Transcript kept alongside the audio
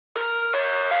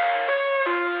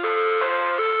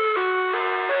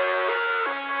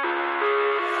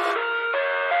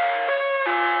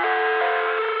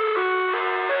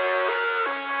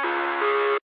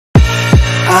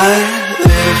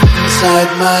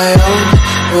inside my own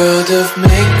world of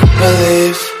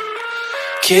make-believe.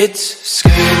 Kids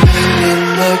screaming in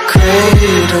the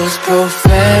cradles,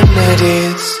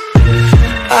 profanities.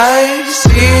 I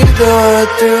see the world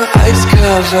through ice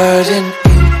covered in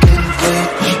ink and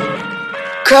bleach.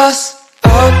 Cross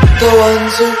out the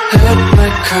ones who heard my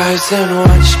cries and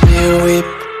watched me weep.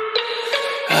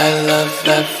 I love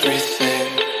everything.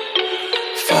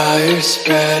 Fire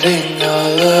spreading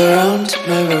all around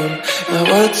my room. My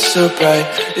world's so bright,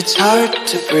 it's hard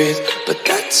to breathe, but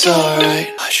that's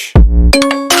alright. Hush.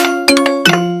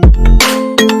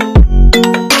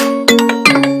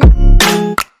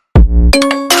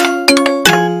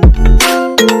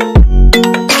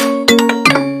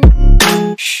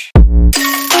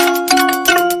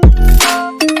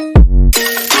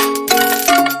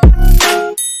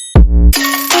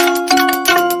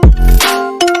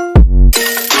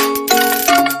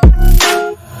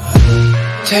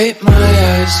 Tape my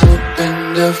eyes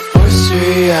open to force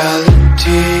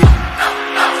reality.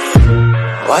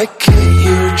 Why can't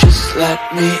you just let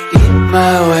me eat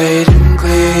my weight in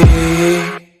glee?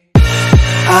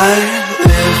 I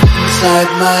live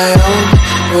inside my own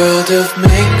world of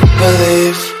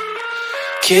make-believe.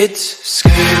 Kids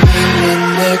screaming in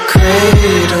their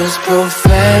cradles,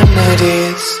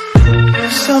 profanities.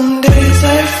 Some days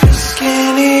I feel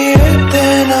skinnier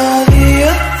than all the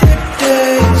other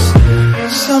days.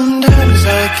 Sometimes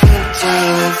I can't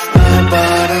tell if my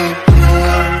body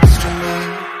belongs to me.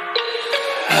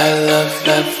 I love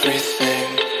everything.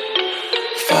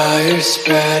 Fire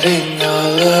spreading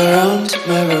all around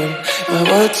my room. My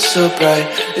world's so bright,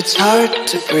 it's hard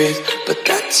to breathe, but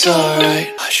that's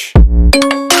alright. Hush.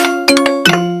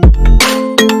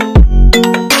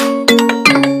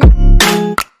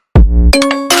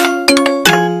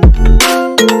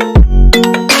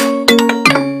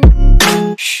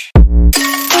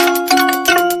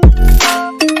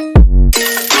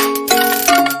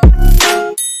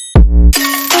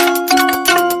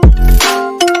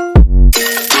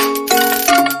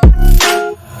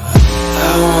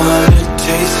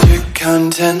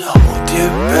 Content, hold your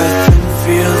breath and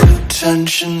feel the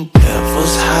tension.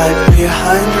 Devils hide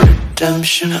behind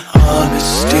redemption.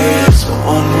 Honesty is a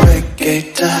one-way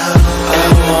gate to hell. I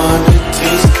wanna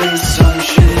taste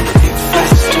consumption. Think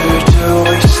faster to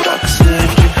waste oxygen.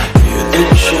 Hear the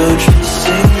children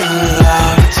sing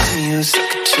aloud. It's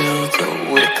music till the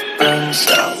wick burns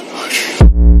out.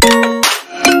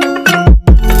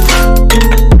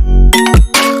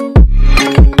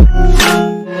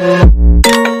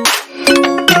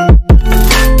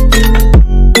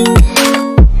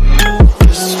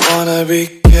 Be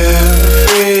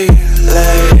carefree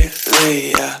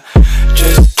lately, yeah.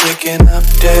 Just picking up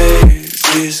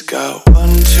daisies. Got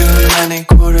one too many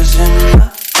quarters in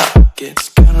my pockets.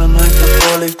 Counting like the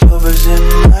four-leaf clovers in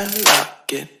my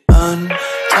locket.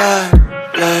 Untied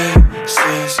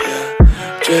laces,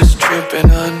 yeah. Just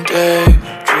tripping on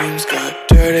daydreams. Got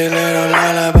dirty little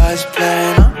lullabies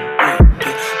playing on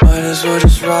repeat. Might as well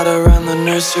just ride around the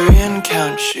nursery and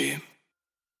count sheep.